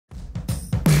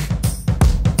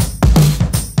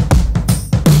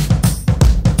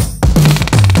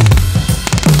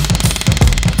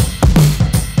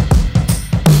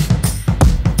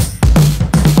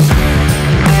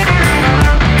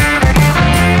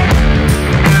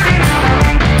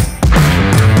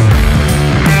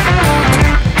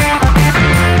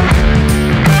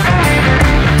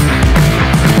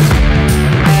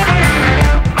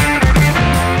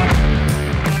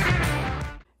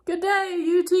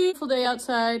beautiful day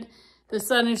outside. The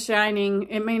sun is shining.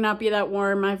 It may not be that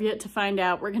warm. I've yet to find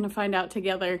out. We're gonna find out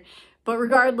together. But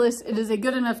regardless, it is a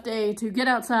good enough day to get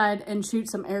outside and shoot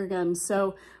some air guns.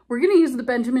 So we're gonna use the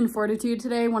Benjamin Fortitude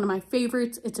today, one of my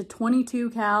favorites. It's a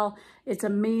 22 cal. It's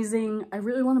amazing. I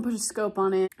really wanna put a scope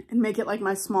on it and make it like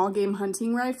my small game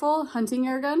hunting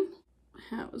air gun.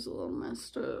 That was a little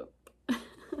messed up.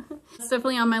 It's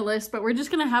definitely on my list, but we're just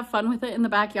gonna have fun with it in the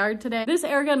backyard today. This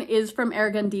airgun is from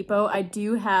Airgun Depot. I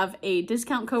do have a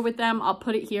discount code with them. I'll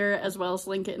put it here as well as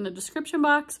link it in the description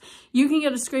box. You can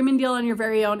get a screaming deal on your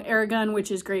very own airgun,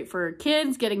 which is great for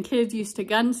kids, getting kids used to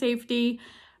gun safety,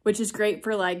 which is great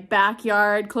for like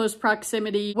backyard, close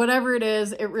proximity, whatever it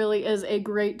is. It really is a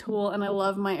great tool, and I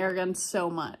love my airgun so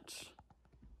much.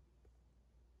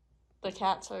 The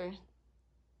cats are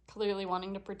clearly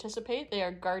wanting to participate. They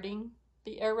are guarding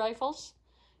the air rifles,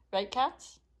 right,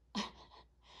 cats?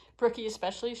 Brookie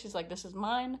especially, she's like, this is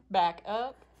mine, back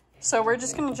up. So we're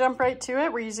just gonna jump right to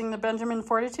it. We're using the Benjamin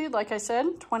Fortitude, like I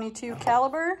said, 22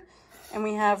 caliber, and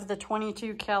we have the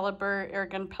 22 caliber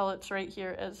airgun pellets right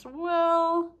here as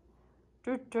well.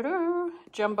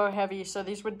 Jumbo heavy, so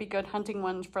these would be good hunting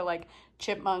ones for like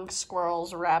chipmunks,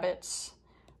 squirrels, rabbits,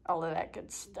 all of that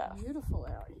good stuff. Beautiful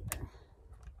out here.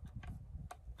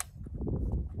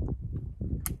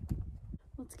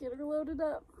 Let's get her loaded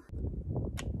up.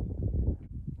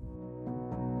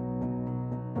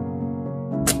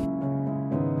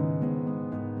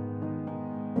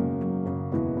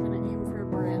 I'm gonna aim for a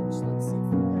branch. Let's see if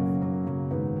we get it.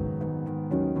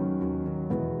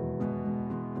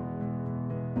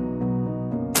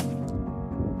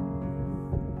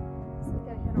 Looks like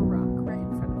I hit a rock right in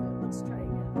front of it. Let's try again.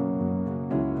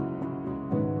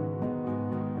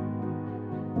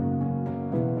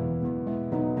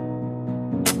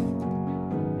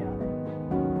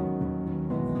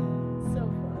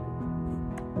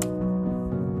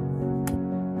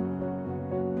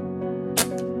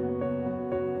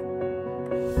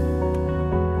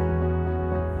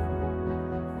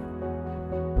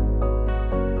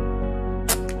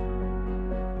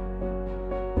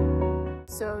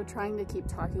 So trying to keep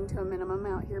talking to a minimum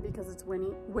out here because it's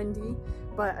windy,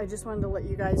 but I just wanted to let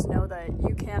you guys know that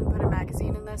you can put a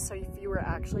magazine in this, so if you were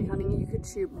actually hunting, you could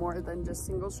shoot more than just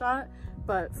single shot,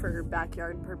 but for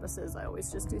backyard purposes, I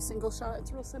always just do single shot.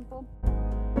 It's real simple.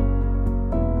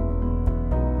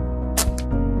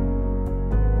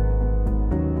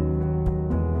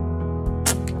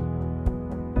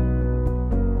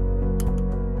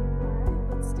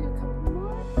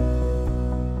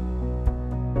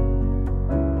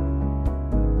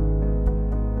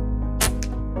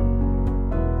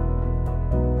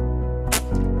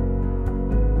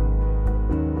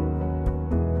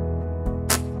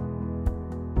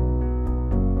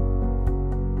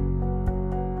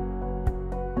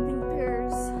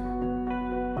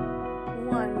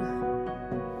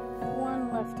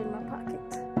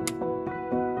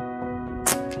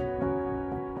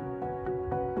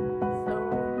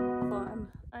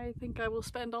 I think I will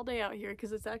spend all day out here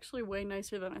because it's actually way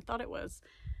nicer than I thought it was.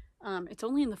 It's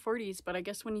only in the 40s, but I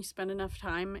guess when you spend enough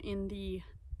time in the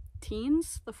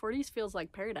teens, the 40s feels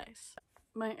like paradise.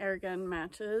 My airgun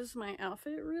matches my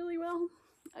outfit really well.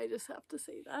 I just have to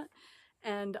say that.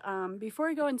 And before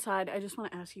I go inside, I just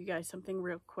want to ask you guys something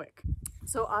real quick.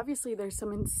 So obviously there's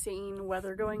some insane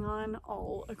weather going on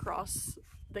all across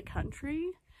the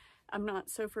country. I'm not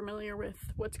so familiar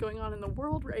with what's going on in the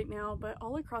world right now, but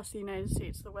all across the United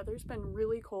States, the weather's been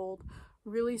really cold,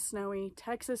 really snowy.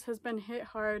 Texas has been hit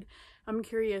hard. I'm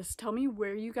curious, tell me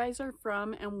where you guys are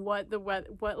from and what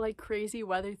like crazy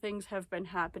weather things have been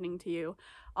happening to you.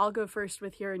 I'll go first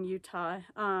with here in Utah.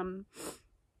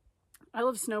 I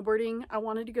love snowboarding. I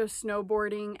wanted to go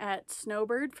snowboarding at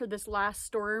Snowbird for this last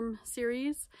storm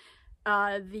series.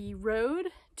 The road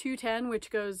 210,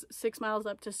 which goes 6 miles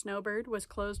up to Snowbird, was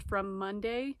closed from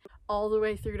Monday all the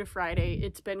way through to Friday.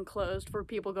 It's been closed for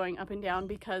people going up and down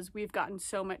because we've gotten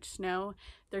so much snow.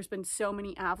 There's been so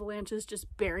many avalanches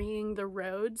just burying the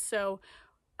road. So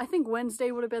I think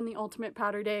Wednesday would have been the ultimate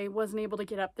powder day. Wasn't able to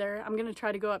get up there. I'm going to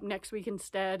try to go up next week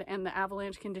instead, and the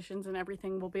avalanche conditions and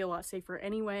everything will be a lot safer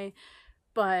anyway.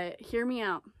 But hear me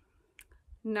out.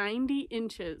 90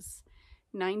 inches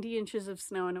of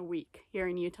snow in a week here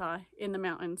in Utah, in the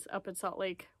mountains up at Salt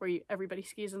Lake, where everybody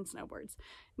skis and snowboards.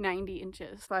 90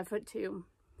 inches, 5'2".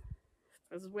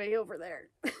 That's way over there.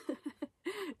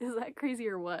 Is that crazy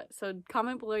or what? So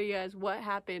comment below, you guys, what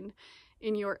happened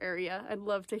in your area. I'd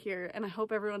love to hear, and I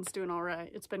hope everyone's doing all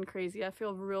right. It's been crazy. I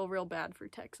feel real bad for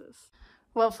Texas.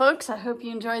 Well, folks, I hope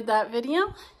you enjoyed that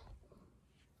video.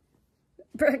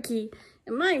 Brookie,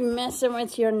 am I messing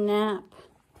with your nap?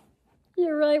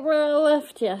 You're right where I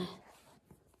left you.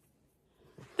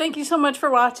 Thank you so much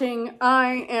for watching.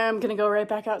 I am gonna go right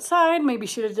back outside, maybe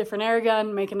shoot a different air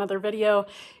gun, make another video.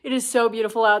 It is so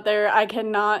beautiful out there. I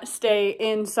cannot stay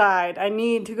inside. I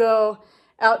need to go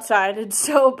outside. It's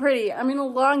so pretty. I'm in a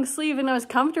long sleeve and I was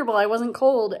comfortable. I wasn't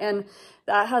cold, and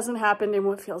that hasn't happened in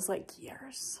what feels like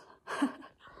years.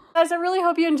 Guys, I really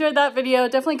hope you enjoyed that video.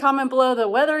 Definitely comment below the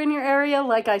weather in your area.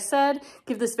 Like I said,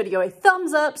 give this video a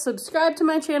thumbs up, subscribe to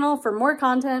my channel for more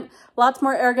content. Lots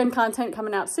more airgun content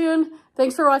coming out soon.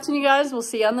 Thanks for watching, you guys. We'll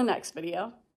see you on the next video.